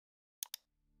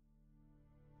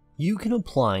You can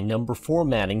apply number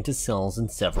formatting to cells in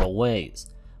several ways.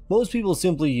 Most people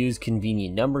simply use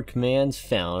convenient number commands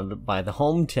found by the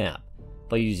Home tab.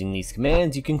 By using these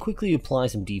commands, you can quickly apply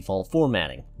some default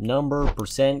formatting, number,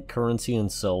 percent, currency,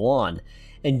 and so on,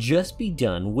 and just be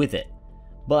done with it.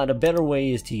 But a better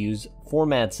way is to use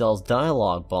Format Cells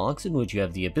dialog box, in which you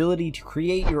have the ability to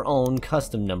create your own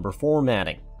custom number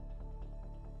formatting.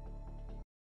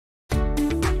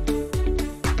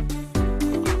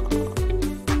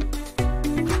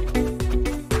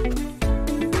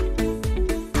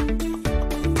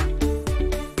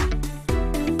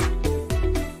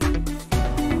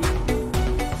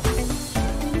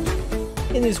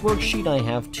 In this worksheet I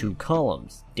have two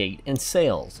columns, date and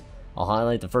sales. I'll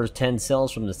highlight the first 10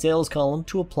 cells from the sales column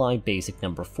to apply basic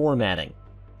number formatting.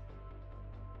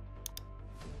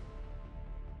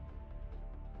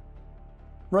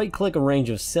 Right-click a range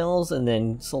of cells and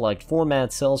then select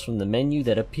Format Cells from the menu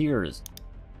that appears.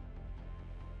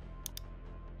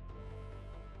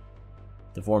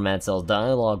 The Format Cells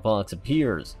dialog box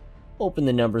appears. Open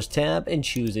the Numbers tab and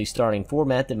choose a starting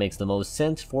format that makes the most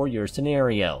sense for your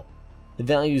scenario. The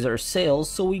values are sales,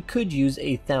 so we could use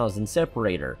a 1000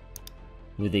 separator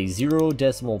with a 0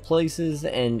 decimal places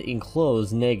and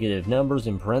enclose negative numbers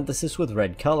in parentheses with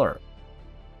red color.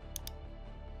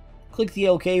 Click the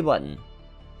OK button.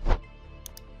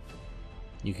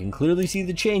 You can clearly see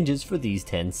the changes for these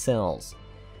 10 cells.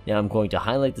 Now I'm going to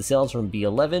highlight the cells from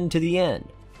B11 to the end.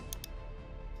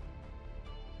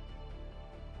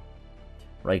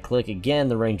 Right-click again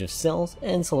the range of cells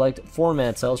and select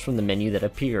Format Cells from the menu that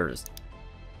appears.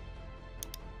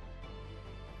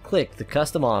 Click the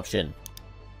Custom option.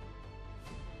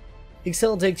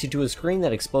 Excel takes you to a screen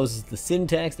that exposes the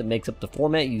syntax that makes up the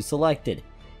format you selected.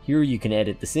 Here you can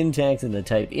edit the syntax in the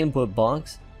Type input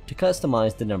box to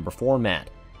customize the number format.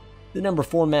 The number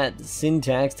format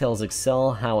syntax tells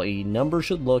Excel how a number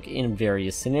should look in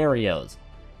various scenarios.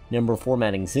 Number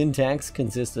formatting syntax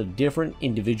consists of different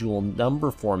individual number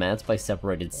formats by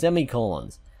separated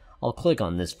semicolons. I'll click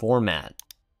on this format.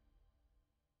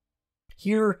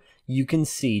 Here you can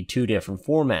see two different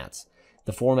formats,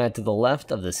 the format to the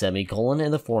left of the semicolon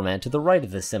and the format to the right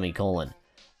of the semicolon.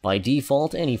 By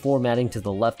default, any formatting to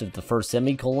the left of the first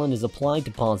semicolon is applied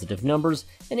to positive numbers,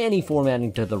 and any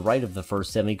formatting to the right of the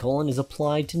first semicolon is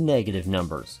applied to negative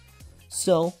numbers.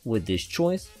 So, with this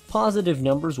choice, positive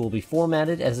numbers will be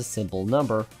formatted as a simple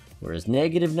number, whereas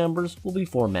negative numbers will be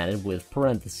formatted with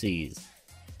parentheses.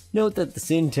 Note that the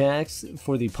syntax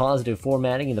for the positive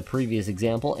formatting in the previous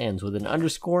example ends with an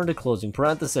underscore and a closing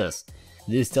parenthesis.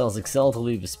 This tells Excel to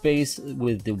leave a space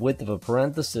with the width of a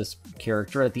parenthesis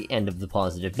character at the end of the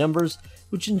positive numbers,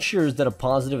 which ensures that a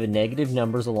positive and negative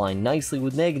numbers align nicely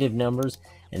with negative numbers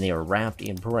and they are wrapped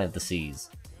in parentheses.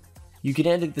 You can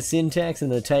edit the syntax in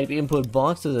the Type input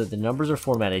box so that the numbers are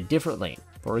formatted differently.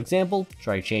 For example,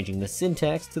 try changing the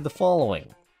syntax to the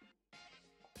following.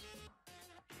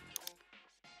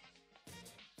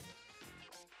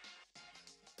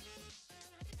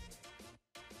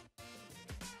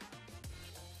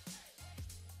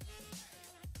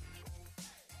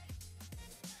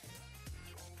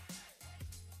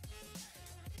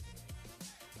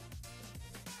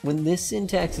 When this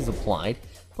syntax is applied,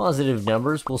 positive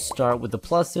numbers will start with the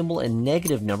plus symbol and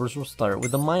negative numbers will start with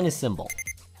the minus symbol.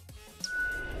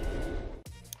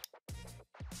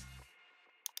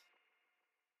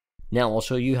 Now I'll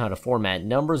show you how to format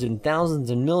numbers in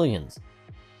thousands and millions.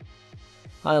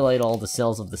 Highlight all the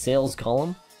cells of the sales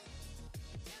column,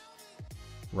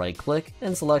 right-click,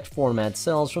 and select Format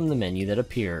Cells from the menu that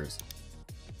appears.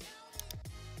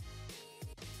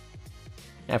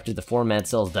 After the Format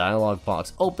Cells dialog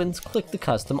box opens, click the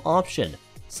Custom option.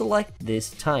 Select this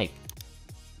type.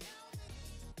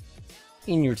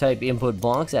 In your Type input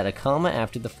box, add a comma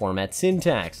after the format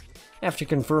syntax. After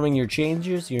confirming your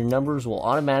changes, your numbers will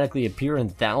automatically appear in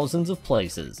thousands of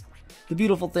places. The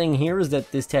beautiful thing here is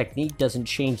that this technique doesn't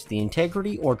change the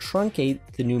integrity or truncate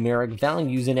the numeric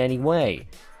values in any way.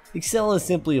 Excel is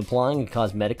simply applying a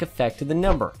cosmetic effect to the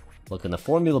number. Look in the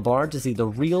formula bar to see the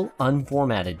real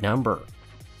unformatted number.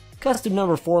 Custom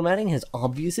number formatting has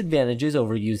obvious advantages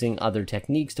over using other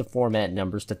techniques to format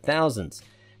numbers to thousands.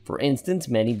 For instance,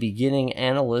 many beginning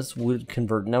analysts would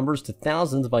convert numbers to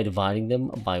thousands by dividing them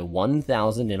by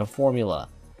 1000 in a formula.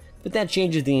 But that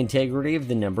changes the integrity of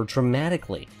the number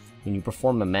dramatically. When you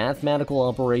perform a mathematical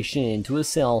operation into a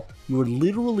cell, you are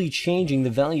literally changing the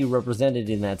value represented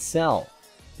in that cell.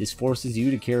 This forces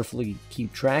you to carefully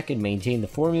keep track and maintain the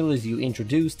formulas you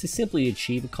introduce to simply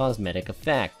achieve a cosmetic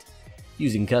effect.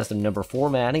 Using custom number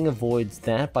formatting avoids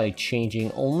that by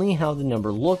changing only how the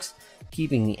number looks,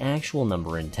 keeping the actual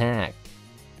number intact.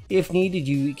 If needed,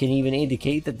 you can even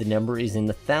indicate that the number is in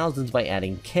the thousands by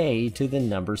adding K to the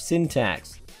number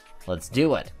syntax. Let's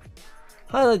do it.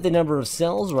 Highlight the number of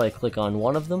cells, right-click on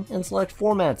one of them, and select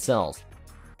Format Cells.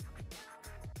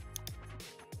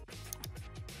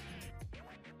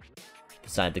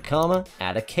 Beside the comma,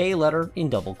 add a K letter in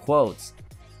double quotes.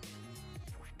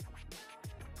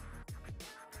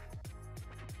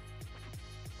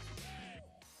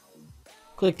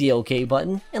 Click the OK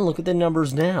button and look at the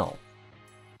numbers now.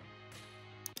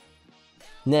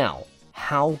 Now,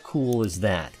 how cool is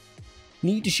that?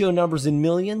 Need to show numbers in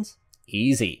millions?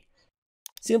 Easy.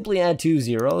 Simply add 2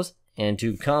 zeros and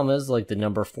 2 commas like the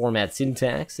number format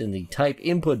syntax in the type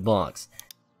input box.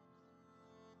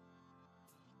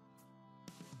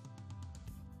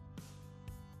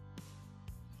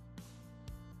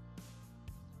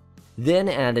 Then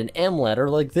add an M letter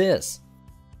like this.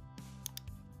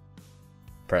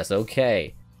 Press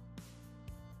OK.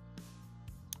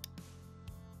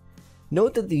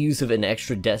 Note that the use of an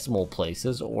extra decimal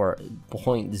places, or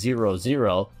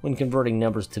 0.00, when converting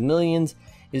numbers to millions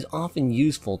is often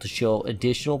useful to show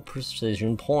additional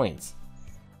precision points.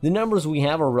 The numbers we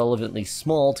have are relevantly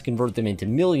small to convert them into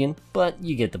million, but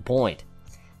you get the point.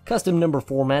 Custom number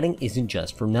formatting isn't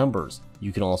just for numbers.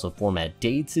 You can also format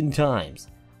dates and times.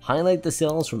 Highlight the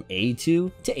cells from A2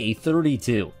 to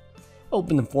A32.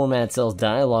 Open the Format Cells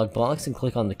dialog box and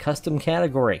click on the Custom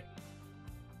category.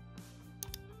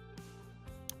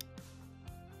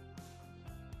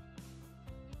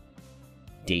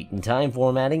 Date and time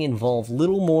formatting involve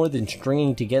little more than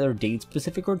stringing together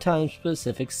date-specific or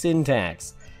time-specific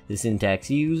syntax. The syntax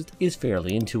used is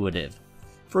fairly intuitive.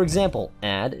 For example,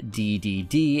 add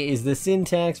DDD is the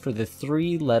syntax for the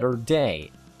 3-letter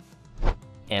day.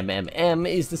 MMM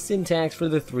is the syntax for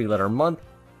the 3-letter month.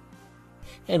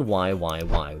 And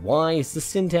YYYY is the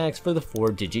syntax for the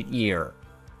 4-digit year.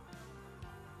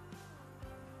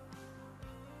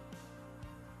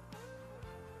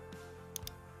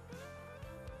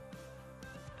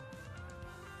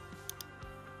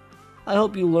 I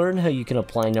hope you learned how you can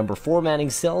apply number formatting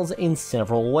cells in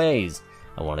several ways.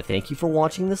 I want to thank you for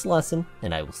watching this lesson,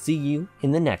 and I will see you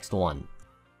in the next one.